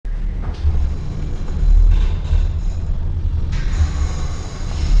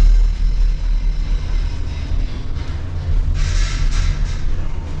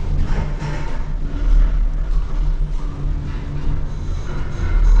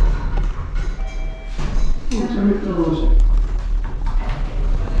Merry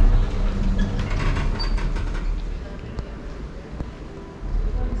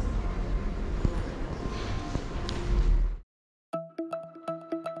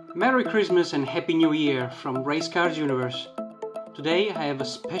Christmas and Happy New Year from Racecars Universe. Today I have a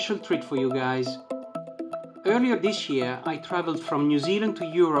special treat for you guys. Earlier this year I traveled from New Zealand to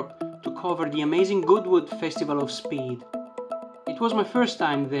Europe to cover the amazing Goodwood Festival of Speed. It was my first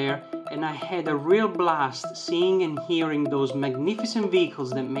time there and I had a real blast seeing and hearing those magnificent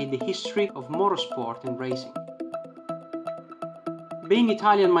vehicles that made the history of motorsport and racing. Being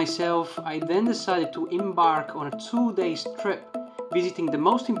Italian myself, I then decided to embark on a 2-day trip visiting the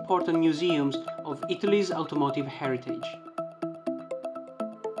most important museums of Italy's automotive heritage.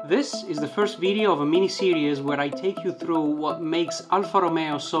 This is the first video of a mini-series where I take you through what makes Alfa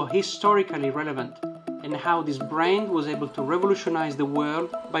Romeo so historically relevant and how this brand was able to revolutionize the world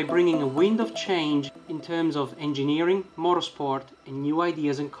by bringing a wind of change in terms of engineering, motorsport and new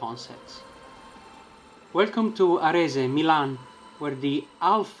ideas and concepts. Welcome to Arese, Milan, where the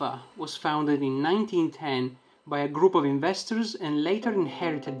A.L.F.A was founded in 1910 by a group of investors and later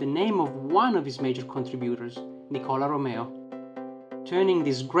inherited the name of one of his major contributors, Nicola Romeo, turning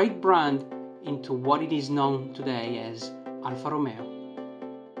this great brand into what it is known today as Alfa Romeo.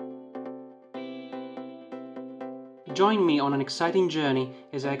 Join me on an exciting journey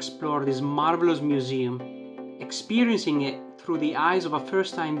as I explore this marvelous museum, experiencing it through the eyes of a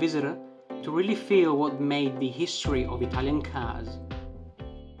first-time visitor to really feel what made the history of Italian cars.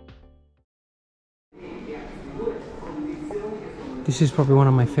 This is probably one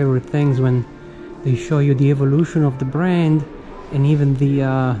of my favorite things when they show you the evolution of the brand and even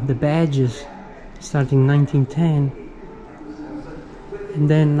the badges starting 1910 and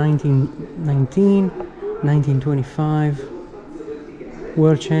then 1919, 1925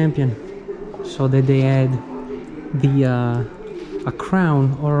 world champion, so that they add a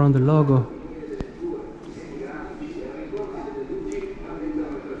crown all around the logo.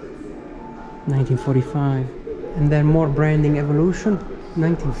 (1945). And then more branding evolution,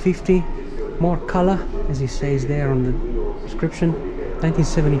 1950, more color, as he says there on the description.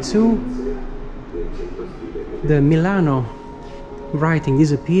 1972, the Milano writing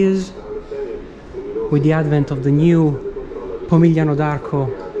disappears with the advent of the new Pomigliano d'Arco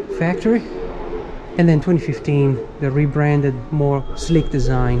factory. And then 2015, the rebranded, more sleek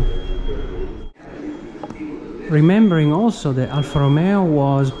design. Remembering also that Alfa Romeo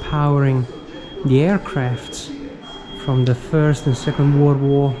was powering the aircrafts from the First and Second World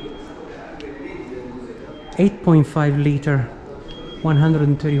War. 8.5 liter,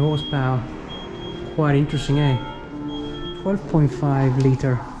 130 horsepower. Quite interesting, eh? 12.5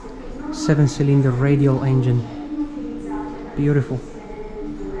 liter, 7-cylinder radial engine. Beautiful.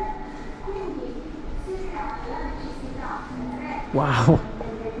 Wow!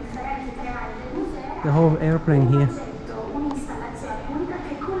 The whole airplane here.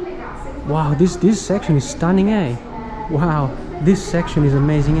 Wow, this section is stunning, eh? Wow, this section is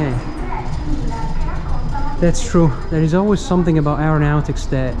amazing, eh? That's true. There is always something about aeronautics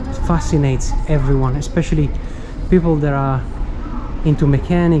that fascinates everyone, especially people that are into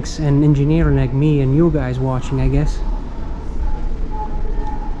mechanics and engineering like me and you guys watching, I guess.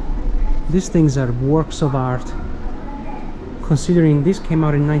 These things are works of art. Considering this came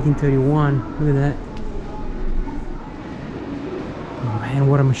out in 1931, look at that. Oh man,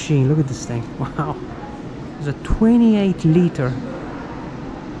 what a machine. Look at this thing. Wow. It's a 28 liter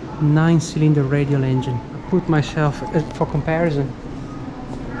 9-cylinder radial engine. I put myself for comparison.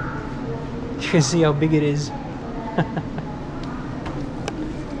 You can see how big it is.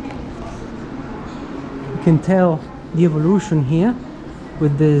 You can tell the evolution here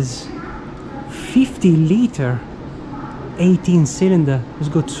with this 50 liter 18-cylinder. It's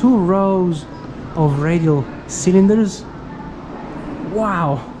got 2 rows of radial cylinders.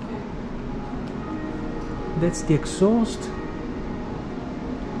 Wow! That's the exhaust.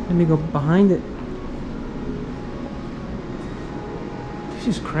 Let me go behind it. This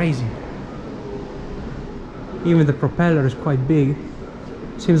is crazy. Even the propeller is quite big.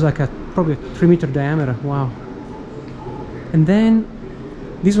 Seems like probably a 3-meter diameter. Wow. And then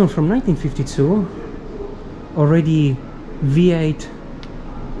this one from 1952, already V8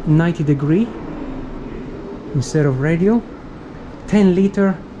 90 degree instead of radial. 10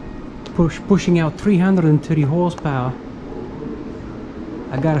 liter, pushing out 330 horsepower.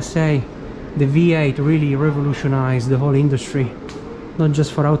 I gotta say, the V8 really revolutionized the whole industry, not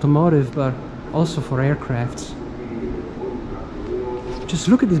just for automotive but also for aircrafts. Just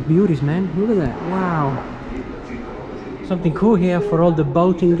look at these beauties, man. Look at that. Wow. Something cool here for all the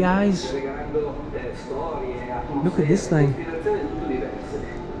boating guys. Look at this thing.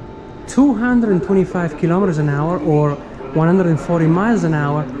 225 kilometers an hour or 140 miles an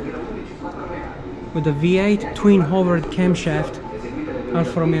hour with a V8 twin hovered camshaft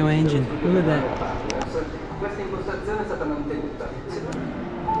Alfa Romeo engine. Look at that.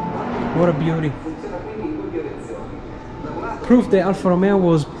 What a beauty. Proof that Alfa Romeo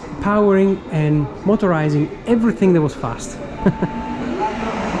was powering and motorizing everything that was fast.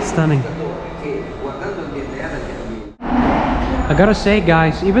 Stunning. I gotta say,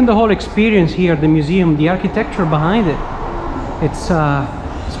 guys, even the whole experience here at the museum, the architecture behind it, it's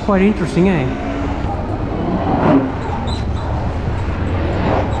quite interesting, eh?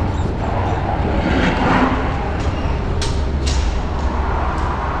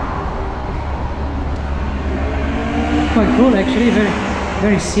 Quite cool, actually.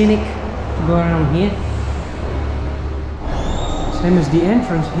 Very scenic to go around here. Same as the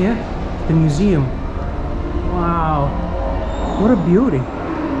entrance here, the museum. Wow, what a beauty!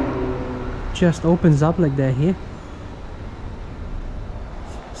 Just opens up like that here.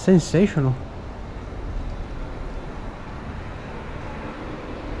 Sensational.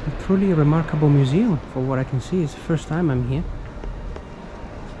 A truly remarkable museum for what I can see. It's the first time I'm here.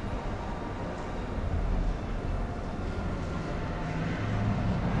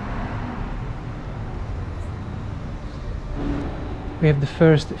 We have the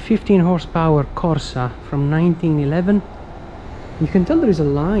first 15 horsepower Corsa from 1911. You can tell there is a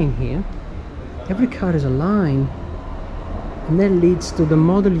line here. Every car is a line, and that leads to the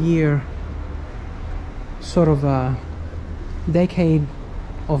model year, sort of a decade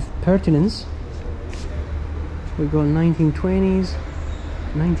of pertinence. We go 1920s,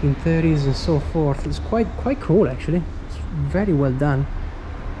 1930s, and so forth. It's quite cool, actually. It's very well done.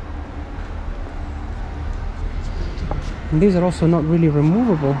 And these are also not really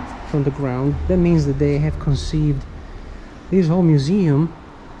removable from the ground. That means that they have conceived this whole museum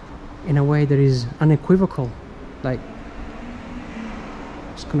in a way that is unequivocal, like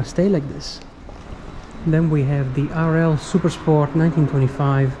it's gonna stay like this. And then we have the RL Supersport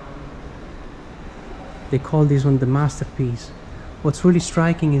 1925. They call this one the masterpiece. What's really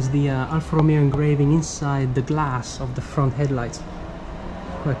striking is the Alfa Romeo engraving inside the glass of the front headlights.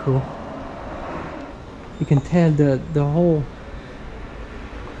 Quite cool. You can tell the whole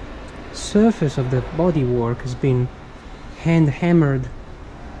surface of the bodywork has been hand hammered.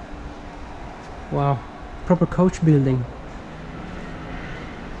 Wow, proper coach building.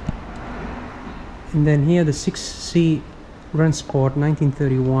 And then here the 6C Run Sport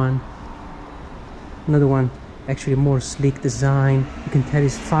 1931. Another one, actually more sleek design. You can tell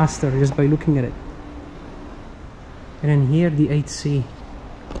it's faster just by looking at it. And then here the 8C.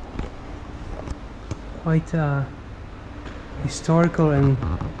 Quite a historical and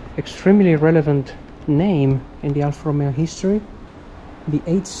extremely relevant name in the Alfa Romeo history. The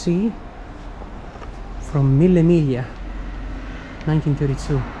 8C from Mille Miglia,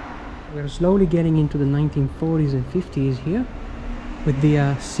 1932. We're slowly getting into the 1940s and 50s here with the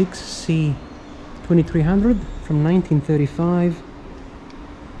 6C 2300 from 1935.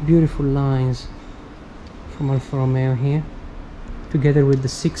 Beautiful lines from Alfa Romeo here, together with the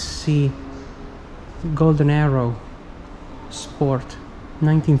 6C Golden Arrow Sport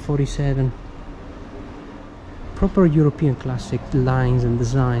 1947. Proper European classic lines and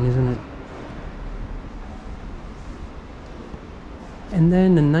design, isn't it? And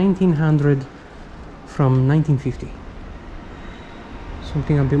then the 1900 from 1950.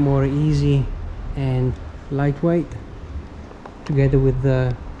 Something a bit more easy and lightweight, together with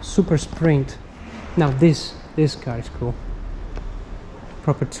the Super Sprint. Now this car is cool.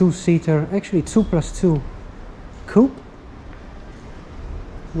 Proper two-seater, actually 2+2 coupe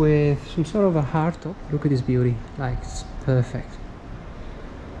with some sort of a hardtop. Look at this beauty, like it's perfect.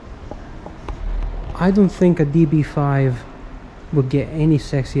 I don't think a DB5 would get any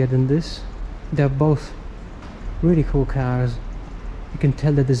sexier than this. They're both really cool cars. You can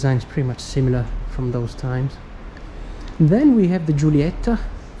tell the design is pretty much similar from those times. And then we have the Giulietta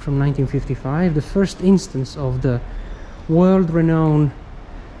from 1955, the first instance of the world-renowned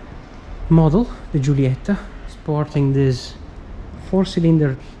model, the Giulietta, sporting this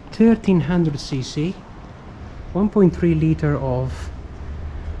 4-cylinder 1300cc 1.3 liter of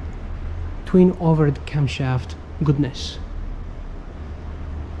twin overhead camshaft goodness.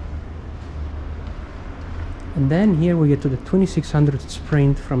 And then here we get to the 2600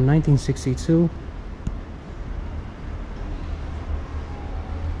 Sprint from 1962.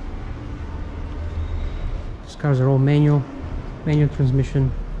 These cars are all manual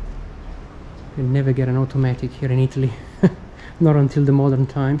transmission. You never get an automatic here in Italy, not until the modern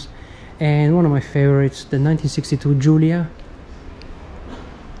times. And one of my favorites, the 1962 Giulia,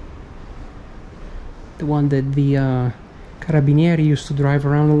 the one that the Carabinieri used to drive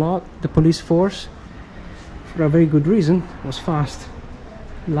around a lot, the police force, for a very good reason. It was fast,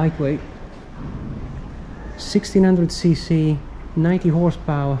 lightweight, 1600cc, 90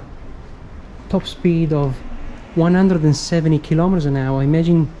 horsepower, top speed of 170 kilometers an hour.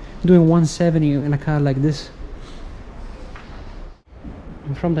 Imagine doing 170 in a car like this.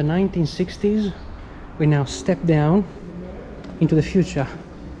 And from the 1960s, we now step down into the future.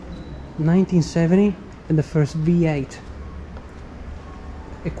 1970 and the first V8,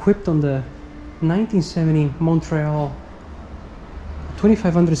 equipped on the 1970 Montreal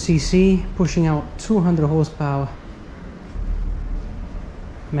 2500cc, pushing out 200 horsepower.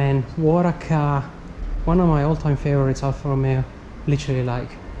 Man, what a car. One of my all-time favorites, Alfa Romeo. Literally like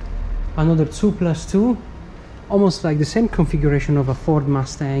another 2+2, almost like the same configuration of a Ford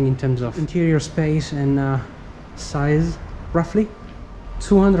Mustang in terms of interior space and size, roughly.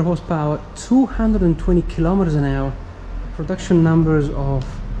 200 horsepower, 220 kilometers an hour, production numbers of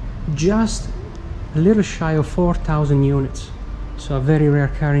just a little shy of 4,000 units, so a very rare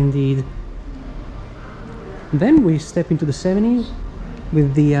car indeed. Then we step into the 70s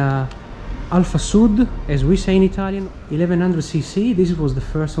with the Alfa Sud, as we say in Italian, 1100cc. This was the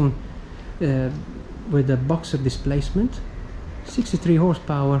first one with the boxer displacement, 63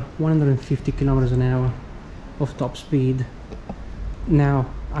 horsepower, 150 kilometers an hour of top speed. Now,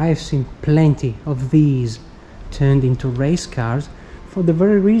 I have seen plenty of these turned into race cars for the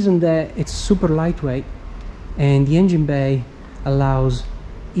very reason that it's super lightweight and the engine bay allows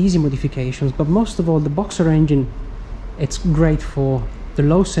easy modifications, but most of all the boxer engine, it's great for the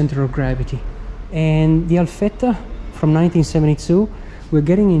low center of gravity. And the A.L.F.A from 1972, we're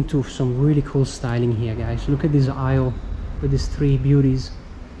getting into some really cool styling here, guys. Look at this aisle with these three beauties.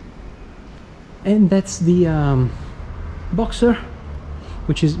 And that's the boxer,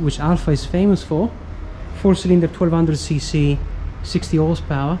 which A.L.F.A is famous for. 4-cylinder 1200cc, 60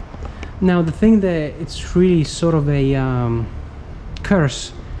 horsepower. Now the thing that it's really sort of a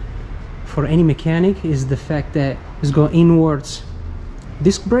curse for any mechanic is the fact that it's got inwards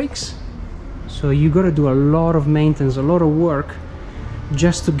disc brakes, so you got to do a lot of maintenance, a lot of work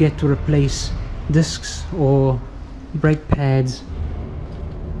just to get to replace discs or brake pads.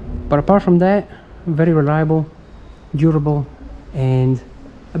 But apart from that, very reliable, durable, and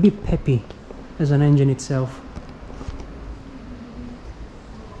a bit peppy as an engine itself.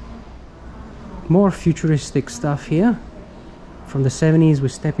 More futuristic stuff here. From the 70s we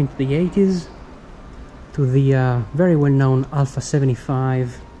step into the 80s to the very well-known Alfa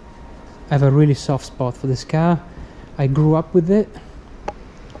 75. I have a really soft spot for this car. I grew up with it.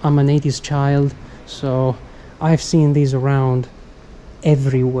 I'm an 80s child, so I've seen these around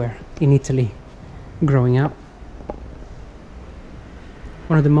everywhere in Italy growing up.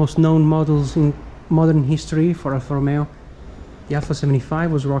 One of the most known models in modern history for Alfa Romeo. The Alfa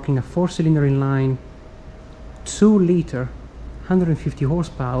 75 was rocking a 4-cylinder inline, 2-liter, 150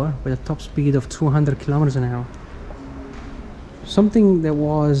 horsepower with a top speed of 200 kilometers an hour. Something that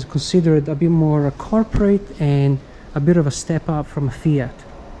was considered a bit more corporate and a bit of a step up from a Fiat.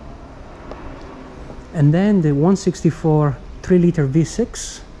 And then the 164 3-liter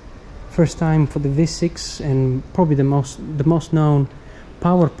V6, first time for the V6 and probably the most known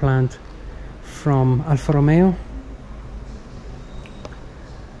power plant from Alfa Romeo.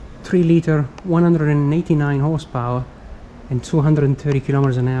 3-liter, 189 horsepower and 230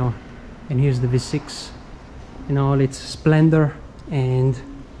 kilometers an hour. And here's the V6 in all its splendor and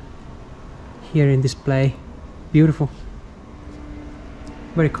here in display. Beautiful,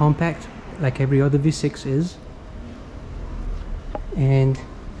 very compact like every other V6 is. And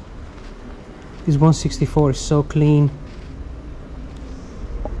this 164 is so clean.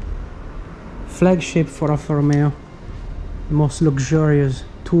 Flagship for Alfa Romeo, the most luxurious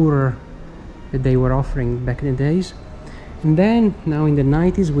tourer that they were offering back in the days. And then now in the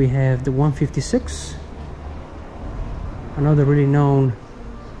 90s we have the 156, another really known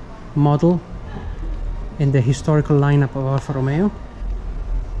model in the historical lineup of Alfa Romeo,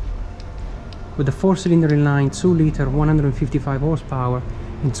 with a 4-cylinder inline, 2-liter, 155 horsepower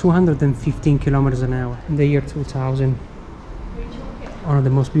and 215 kilometers an hour. In the year 2000, one of the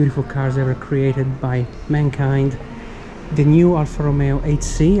most beautiful cars ever created by mankind, the new Alfa Romeo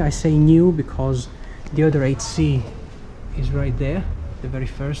 8C. I say new because the other 8C is right there, the very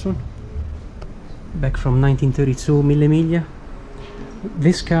first one, back from 1932, Mille Miglia.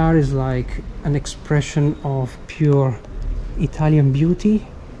 This car is like an expression of pure Italian beauty,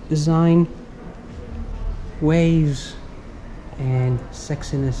 design, waves, and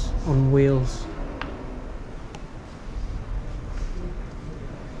sexiness on wheels.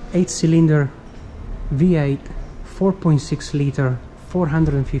 8-cylinder V8, 4.6 liter,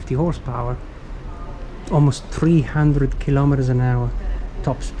 450 horsepower, almost 300 kilometers an hour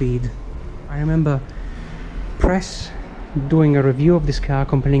top speed. I remember press doing a review of this car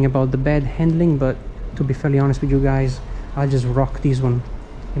complaining about the bad handling, but to be fairly honest with you guys, I'll just rock this one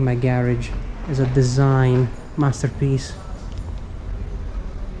in my garage as a design masterpiece.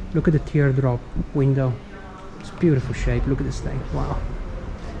 Look at the teardrop window. It's beautiful shape. Look at this thing. Wow.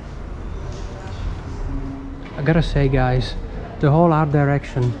 I gotta say guys, the whole art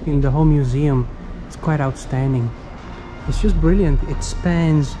direction in the whole museum, it's quite outstanding. It's just brilliant. It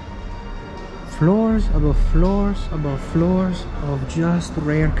spans floors above floors above floors of just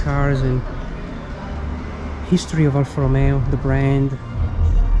rare cars and history of Alfa Romeo, the brand.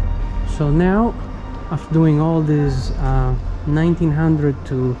 So now, after doing all these 1900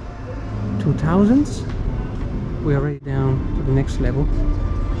 to 2000s, we are already down to the next level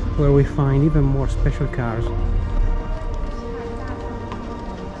where we find even more special cars.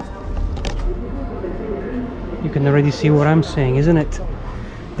 You can already see what I'm saying, isn't it?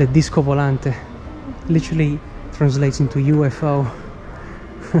 The disco volante literally translates into UFO.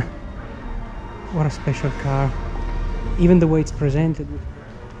 What a special car. Even the way it's presented.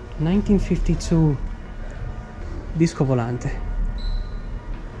 1952 disco volante.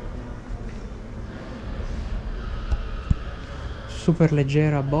 Super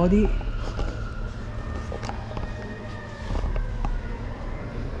leggera body.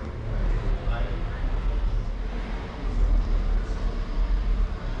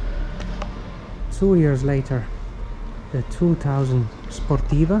 Two years later, the 2000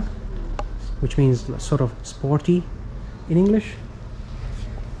 Sportiva, which means sort of sporty in English,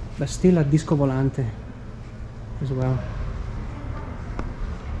 but still a disco volante as well.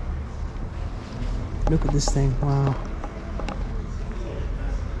 Look at this thing, wow.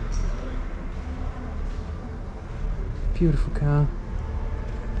 Beautiful car.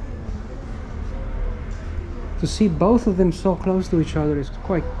 To see both of them so close to each other is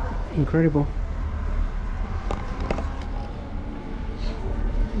quite incredible.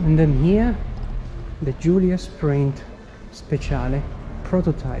 And then here, the Giulia Sprint Speciale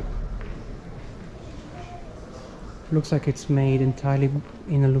prototype. Looks like it's made entirely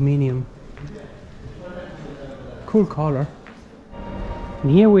in aluminium. Cool color.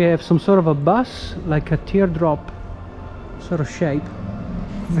 And here we have some sort of a bus, like a teardrop sort of shape.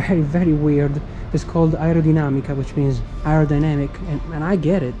 Very, very weird. It's called aerodinamica, which means aerodynamic, and I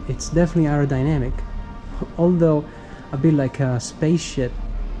get it. It's definitely aerodynamic, although a bit like a spaceship.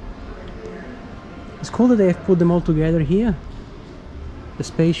 It's cool that they have put them all together here. The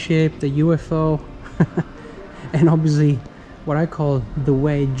spaceship, the UFO, and obviously what I call the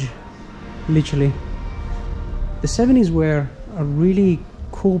wedge, literally. The 70s were a really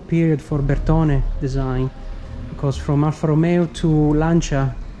cool period for Bertone design, because from Alfa Romeo to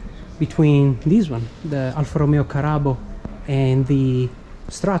Lancia, between this one, the Alfa Romeo Carabo, and the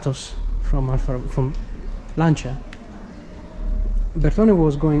Stratos from Lancia, Bertone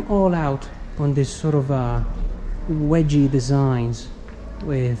was going all out on this sort of wedgy designs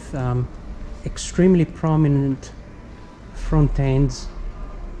with extremely prominent front ends.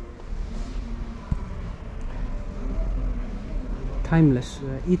 Timeless.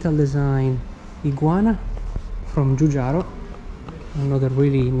 Ital design Iguana from Giugiaro, another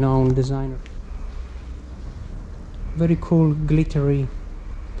really known designer. Very cool glittery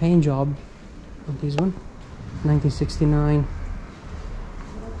paint job on this one. 1969.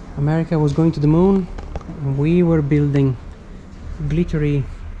 America was going to the moon, and we were building glittery,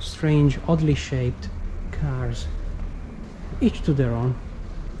 strange, oddly shaped cars. Each to their own.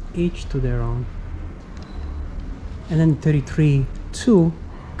 Each to their own. And then 33-2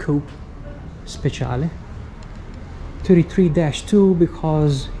 Coupe Speciale. 33-2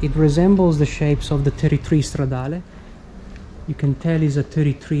 because it resembles the shapes of the 33 Stradale. You can tell it's a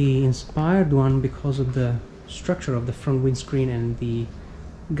 33 inspired one because of the structure of the front windscreen and the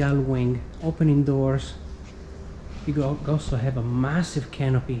gull wing opening doors. You also have a massive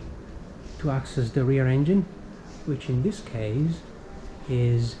canopy to access the rear engine, which in this case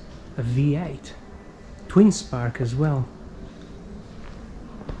is a V8 twin spark as well.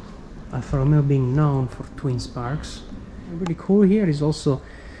 Alfa Romeo being known for twin sparks. And really cool here is also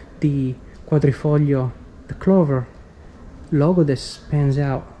the quadrifoglio, the clover logo that spans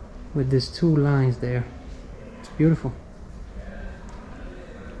out with these two lines there. It's beautiful.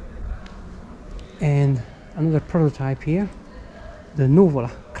 And another prototype here, the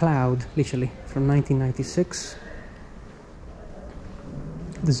Nuvola, cloud, literally, from 1996.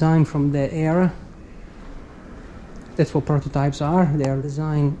 design from that era. That's what prototypes are. They are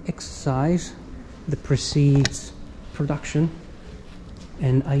design exercise that precedes production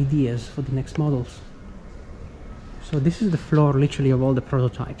and ideas for the next models. So this is the floor literally of all the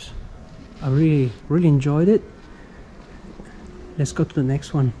prototypes. I really enjoyed it. Let's go to the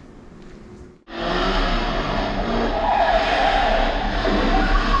next one.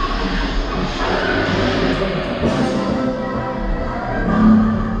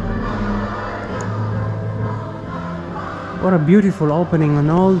 What a beautiful opening on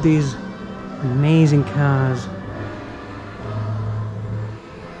all these amazing cars.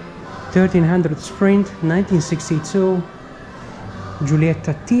 1300 Sprint, 1962,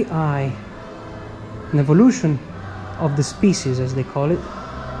 Giulietta TI, an evolution of the species as they call it,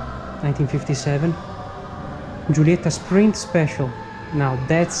 1957, Giulietta Sprint Special. Now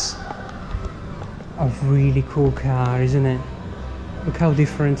that's a really cool car, isn't it? Look how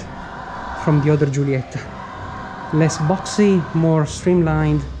different from the other Giulietta. Less boxy, more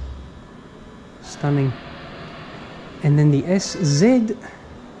streamlined, stunning. And then the SZ,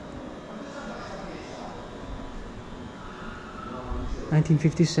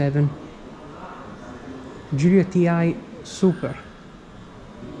 1957, Giulia TI Super,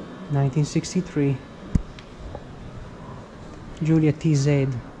 1963, Giulia TZ.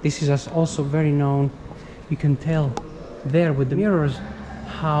 This is also very known. You can tell there with the mirrors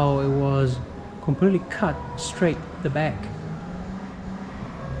how it was completely cut straight the back.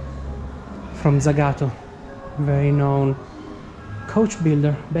 From Zagato, very known coach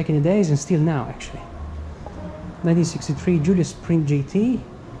builder back in the days and still now actually. 1963 Giulia Sprint GT,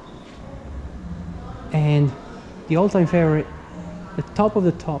 and the all-time favorite, the top of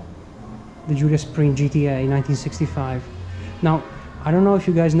the top, the Giulia Sprint GTA 1965. Now I don't know if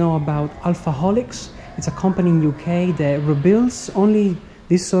you guys know about Alfaholics. It's a company in UK that rebuilds only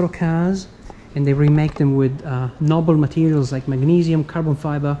these sort of cars, and they remake them with noble materials like magnesium, carbon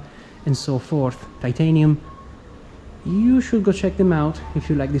fiber, and so forth, titanium. You should go check them out if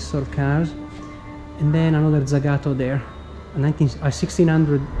you like this sort of cars. And then another Zagato there, a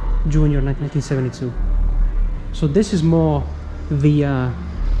 1600 Junior 1972. So this is more the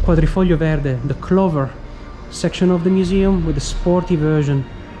Quadrifoglio Verde, the Clover section of the museum, with the sporty version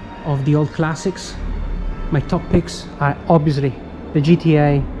of the old classics. My top picks are obviously the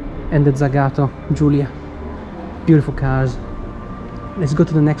GTA and the Zagato Giulia. Beautiful cars. Let's go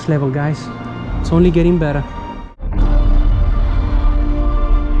to the next level, guys. It's only getting better.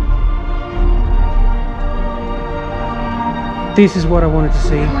 This is what I wanted to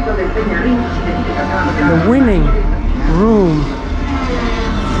see. The winning room.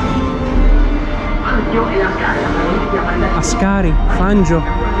 Ascari, Fangio,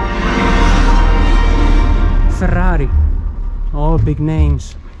 Ferrari, all big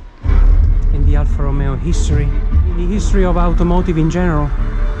names in the Alfa Romeo history, in the history of automotive in general.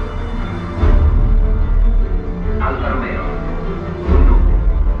 Alfa Romeo, un nome,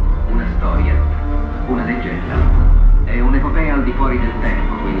 una storia, una leggenda. È un'epopea al di fuori del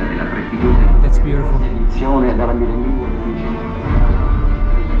tempo, quella della prestigiosa. That's beautiful. Edizione dalla millennio.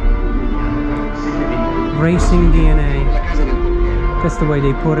 Racing DNA. That's the way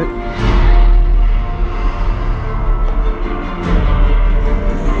they put it.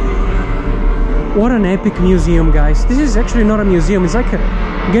 What an epic museum, guys. This is actually not a museum. It's like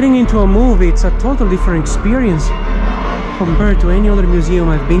getting into a movie. It's a total different experience compared to any other museum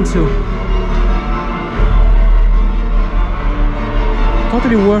I've been to.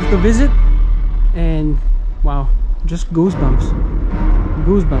 Totally worth the visit, and wow, just goosebumps.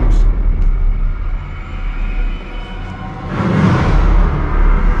 Goosebumps.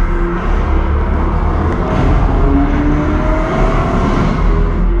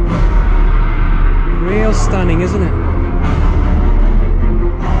 Real stunning, isn't it?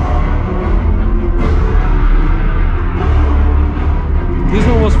 This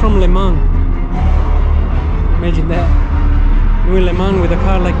one was from Le Mans. Imagine that. Doing Le Mans with a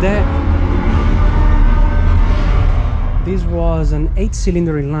car like that. This was an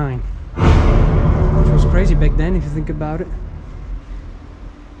 8-cylinder inline, which was crazy back then if you think about it.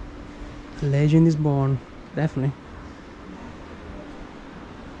 Legend is born, definitely.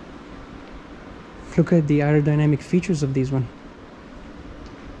 Look at the aerodynamic features of this one.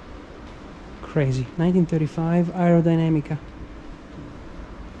 Crazy. 1935 Aerodynamica.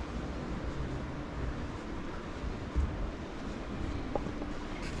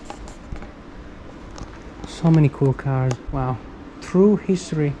 So many cool cars. Wow. True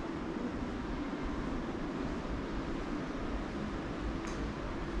history.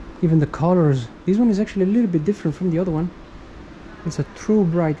 Even the colors. This one is actually a little bit different from the other one. It's a true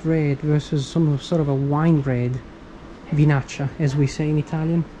bright red versus some sort of a wine red, vinaccia, as we say in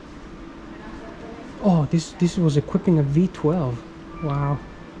Italian. Oh, this was equipping a V12. Wow,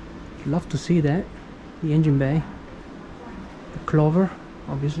 love to see that. The engine bay, the clover,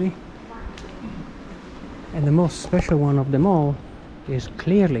 obviously, and the most special one of them all is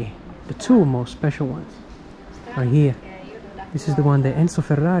clearly the two most special ones are here. This is the one that Enzo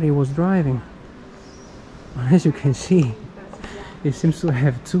Ferrari was driving. As you can see, it seems to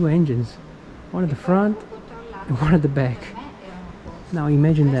have two engines, one at the front and one at the back. Now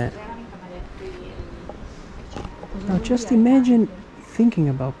imagine that. Now just imagine thinking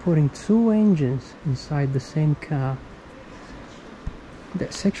about putting two engines inside the same car.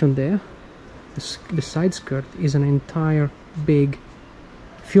 That section there, the side skirt, is an entire big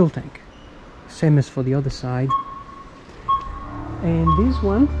fuel tank, same as for the other side. And this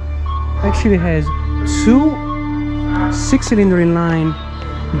one actually has two 6-cylinder inline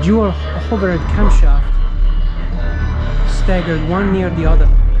dual overhead camshaft staggered one near the other.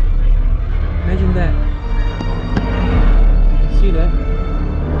 Imagine that. See that?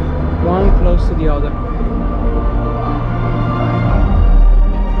 One close to the other.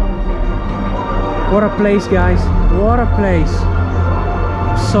 What a place, guys. What a place.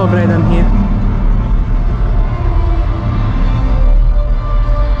 So glad I'm here.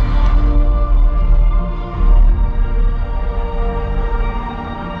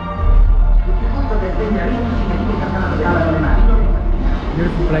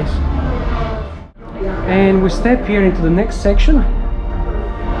 Beautiful place. And we step here into the next section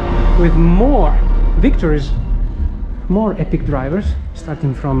with more victories, more epic drivers,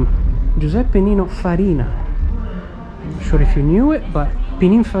 starting from Giuseppe Nino Farina. I'm not sure if you knew it, but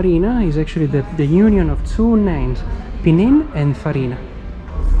Pininfarina is actually the union of two names, Pinin and Farina.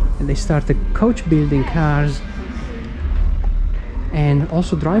 And they started coach building cars and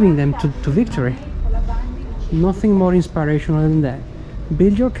also driving them to victory. Nothing more inspirational than that.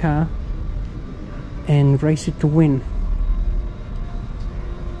 Build your car and race it to win.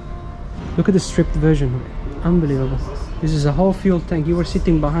 Look at the stripped version. Unbelievable. This is a whole fuel tank. You were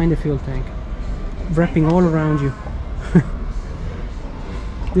sitting behind the fuel tank, wrapping all around you.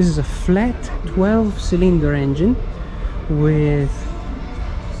 This is a flat 12-cylinder engine with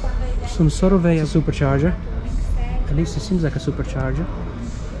some sort of a supercharger. At least it seems like a supercharger.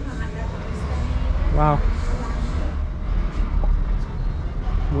 Wow.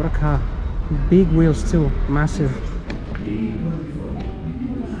 What a car. Big wheels too, massive.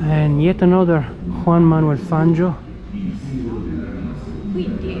 And yet another Juan Manuel Fangio.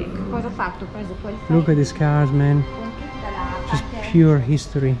 Look at these cars, man. Just pure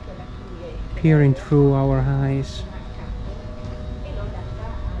history peering through our eyes.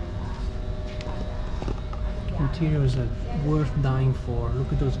 Interiors are worth dying for.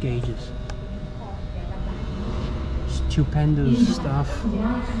 Look at those gauges. Stupendous stuff.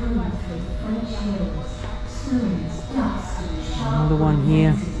 Another one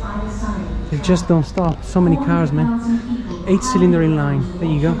here. They just don't stop. So many cars, man. 8-cylinder inline. There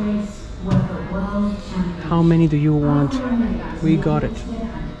you go. How many do you want? We got it.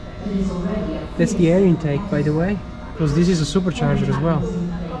 That's the air intake, by the way, because this is a supercharger as well.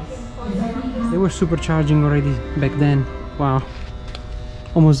 They were supercharging already back then. Wow.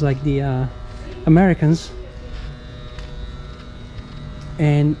 Almost like the Americans.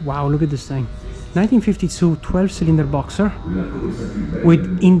 And wow, look at this thing. 1952 12-cylinder boxer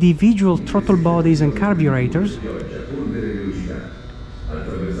with individual throttle bodies and carburetors.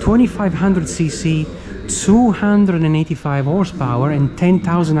 2500 cc, 285 horsepower and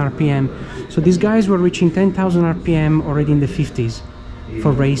 10,000 rpm. So these guys were reaching 10,000 rpm already in the 50s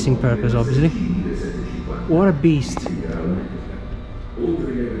for racing purpose, obviously. What a beast.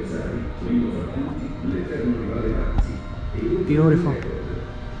 Beautiful.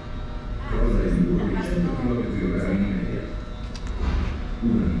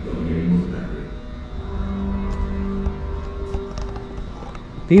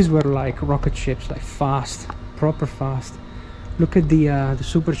 These were like rocket ships, like fast, proper fast. Look at the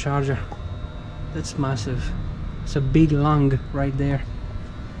supercharger. That's massive. It's a big lung right there.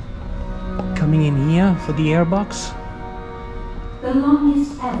 Coming in here for the airbox. The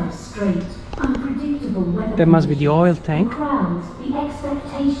longest ever straight, unpredictable weather. That must be the oil tank. Crowns, the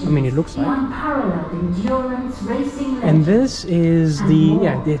expectations, I mean, it looks like. the unparalleled endurance racing legend. And this is the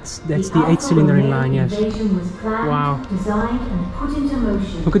that's the 8-cylinder inline, yes. Was planned, Wow. designed and put into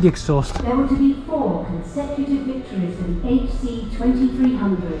motion. Look at the exhaust. There were to be 4 consecutive victories for the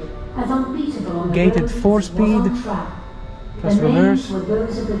HC2300, as unbeatable on the Gated road 4-speed, was on track. plus The names reverse, were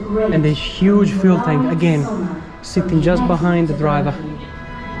those of the great and a huge fuel tank again. sitting just behind the driver.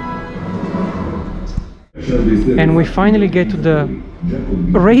 And we finally get to the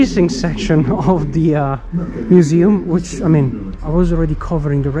racing section of the museum, which, I mean, I was already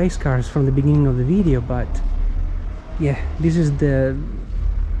covering the race cars from the beginning of the video, but yeah, this is the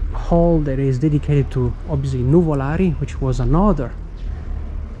hall that is dedicated to, obviously, Nuvolari, which was another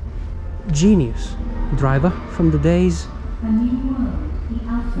genius driver from the days.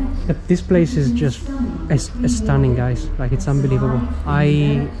 This place is just stunning, guys. Like, it's unbelievable.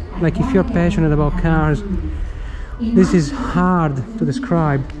 Like, if you're passionate about cars, this is hard to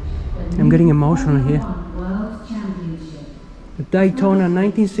describe. I'm getting emotional here. The Daytona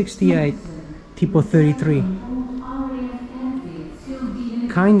 1968 Tipo 33,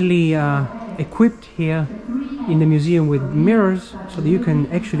 kindly equipped here in the museum with mirrors so that you can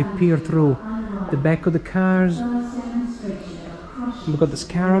actually peer through the back of the cars. We've got the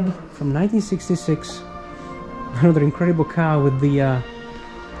Scarab from 1966, another incredible car with the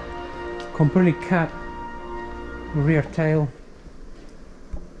completely cut rear tail.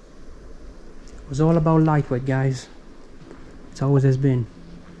 It was all about lightweight, guys. It always has been.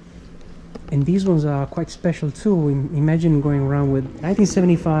 And these ones are quite special too. Imagine going around with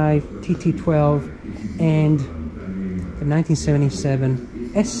 1975 TT12 and the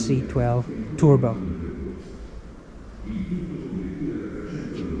 1977 SC12 Turbo.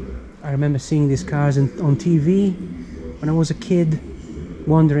 I remember seeing these cars on TV when I was a kid,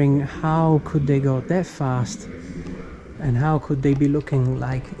 wondering how could they go that fast and how could they be looking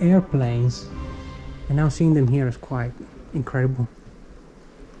like airplanes, and now seeing them here is quite incredible.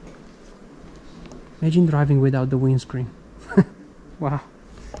 Imagine driving without the windscreen. Wow.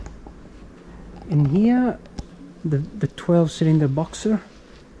 And here the 12-cylinder boxer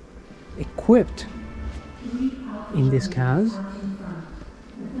equipped in these cars.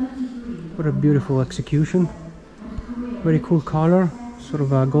 What a beautiful execution. Very cool color, sort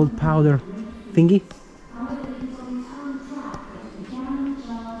of a gold powder thingy.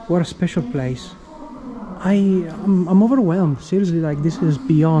 What a special place. I'm overwhelmed, seriously. Like, this is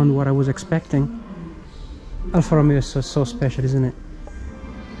beyond what I was expecting. Alfa Romeo is so special, isn't it?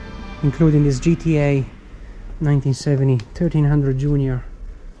 Including this GTA 1970 1300 Junior.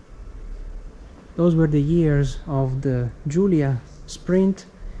 Those were the years of the Giulia Sprint,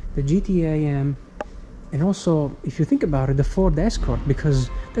 the GTA M, and also, if you think about it, the Ford Escort, because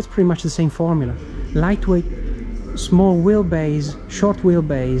that's pretty much the same formula. Lightweight, small wheelbase, short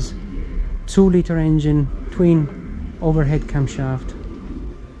wheelbase, 2-liter engine, twin overhead camshaft.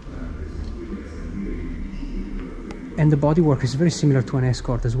 And the bodywork is very similar to an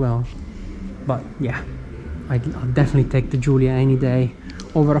Escort as well. But yeah, I'll definitely take the Giulia any day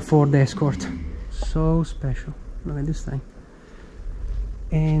over a Ford Escort. So special. Look at this thing.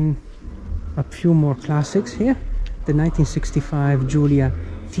 And a few more classics here. The 1965 Giulia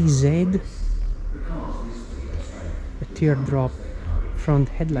TZ, the teardrop front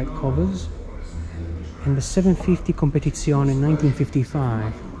headlight covers, and the 750 Competizione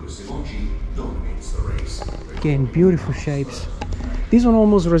 1955. Again, beautiful shapes. This one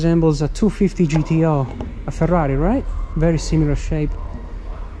almost resembles a 250 GTO, a Ferrari, right? Very similar shape.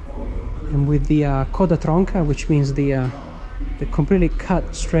 And with the coda tronca, which means the completely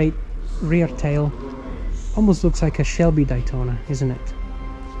cut straight rear tail, almost looks like a Shelby Daytona, isn't it?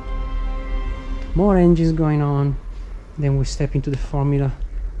 More engines going on. Then we step into the Formula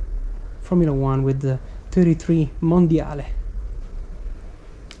 1 with the 33 Mondiale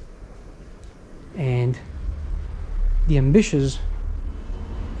and the ambitious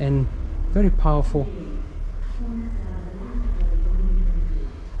and very powerful,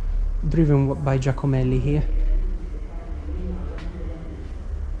 driven by Giacomelli here.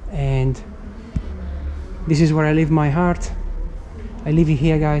 And this is where I leave my heart. I leave it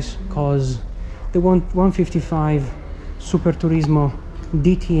here, guys, because the 155 Super Turismo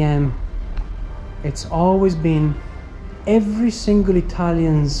DTM, it's always been every single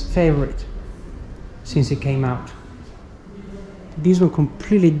Italian's favorite since it came out. This one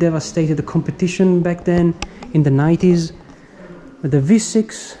completely devastated the competition back then in the 90s, with the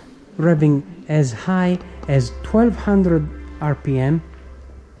V6 revving as high as 1200 RPM,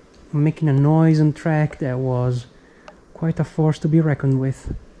 making a noise on track that was quite a force to be reckoned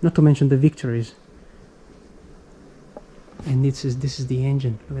with, not to mention the victories. And this is the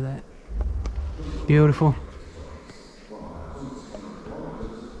engine. Look at that. Beautiful.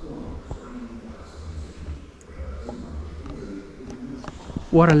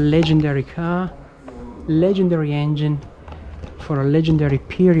 What a legendary car, legendary engine for a legendary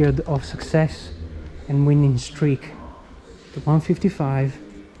period of success and winning streak. The 155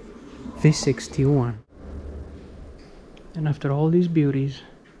 V6 T1. And after all these beauties,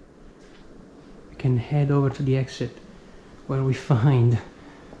 we can head over to the exit where we find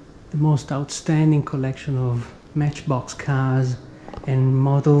the most outstanding collection of matchbox cars and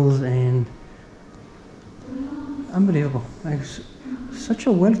models, and unbelievable. Like, such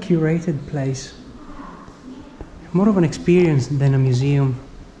a well curated place, more of an experience than a museum.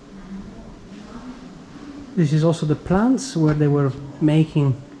 This is also the plants where they were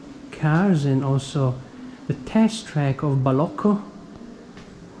making cars, and also the test track of Balocco.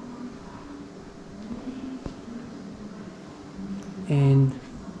 And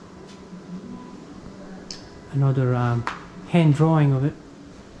another hand drawing of it.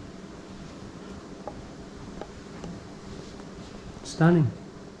 Stunning.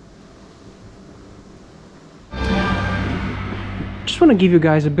 Just want to give you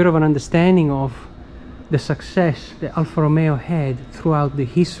guys a bit of an understanding of the success that Alfa Romeo had throughout the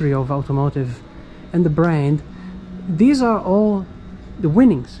history of automotive and the brand. These are all the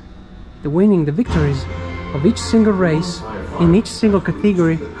winnings, the victories of each single race in each single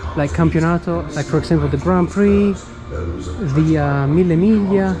category, like Campionato, like for example the Grand Prix, the Mille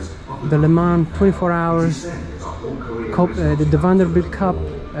Miglia, the Le Mans 24 hours, the Vanderbilt Cup,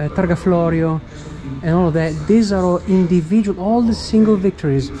 Targa Florio, and all of that. These are all individual, all the single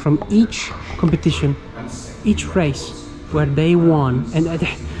victories from each competition, each race where they won, and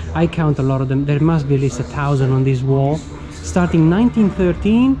I count a lot of them. There must be at least 1,000 on this wall, starting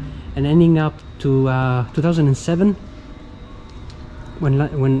 1913 and ending up to 2007,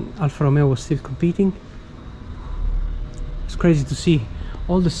 when Alfa Romeo was still competing. It's crazy to see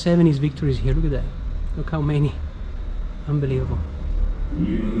all the 70s victories here. Look at that. Look how many. Unbelievable.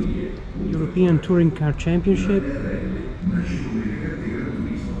 European Touring Car Championship,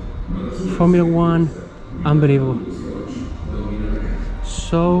 Formula 1, unbelievable.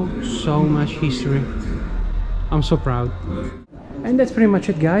 So much history. I'm so proud. And that's pretty much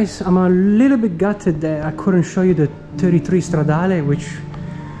it, guys. I'm a little bit gutted that I couldn't show you the 33 Stradale, which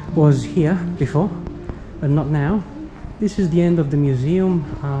was here before, but not now. This is the end of the museum.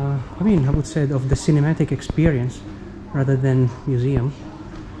 I mean, I would say of the cinematic experience rather than museum.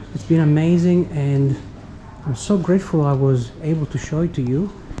 It's been amazing, and I'm so grateful I was able to show it to you.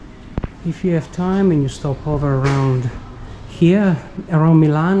 If you have time and you stop over around here, around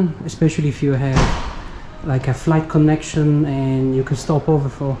Milan, especially if you have like a flight connection and you can stop over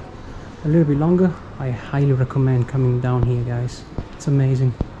for a little bit longer, I highly recommend coming down here, guys. It's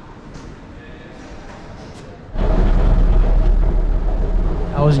amazing.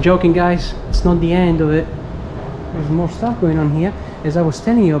 I was joking, guys. It's not the end of it. There's more stuff going on here. As I was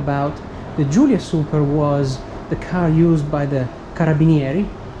telling you about, the Giulia Super was the car used by the Carabinieri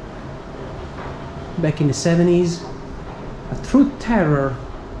back in the 70s. A true terror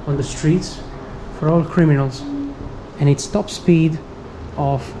on the streets for all criminals. And its top speed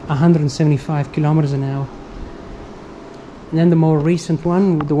of 175 kilometers an hour. And then the more recent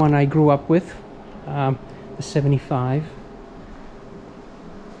one, the one I grew up with, the 75.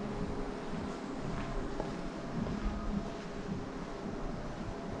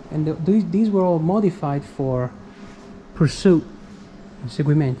 And these were all modified for pursuit,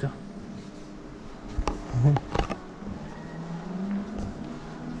 inseguimento.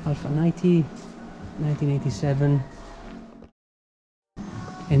 Alfa 90, 1987,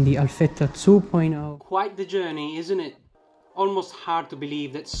 and the Alfetta 2.0. Quite the journey, isn't it? Almost hard to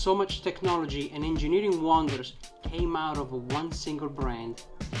believe that so much technology and engineering wonders came out of one single brand.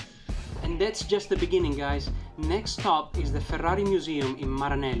 And that's just the beginning, guys. Next stop is the Ferrari Museum in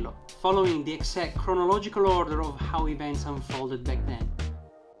Maranello, following the exact chronological order of how events unfolded back then.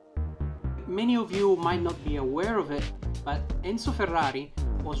 Many of you might not be aware of it, but Enzo Ferrari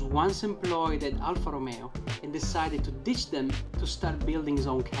was once employed at Alfa Romeo and decided to ditch them to start building his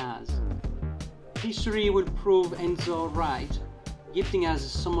own cars. History will prove Enzo right, gifting us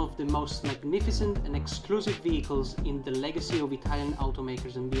some of the most magnificent and exclusive vehicles in the legacy of Italian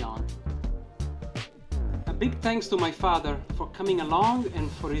automakers and beyond. A big thanks to my father for coming along and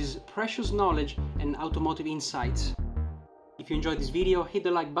for his precious knowledge and automotive insights. If you enjoyed this video, hit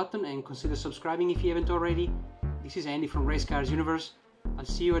the like button and consider subscribing if you haven't already. This is Andy from Racecars Universe. I'll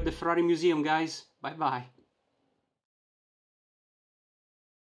see you at the Ferrari Museum, guys. Bye bye.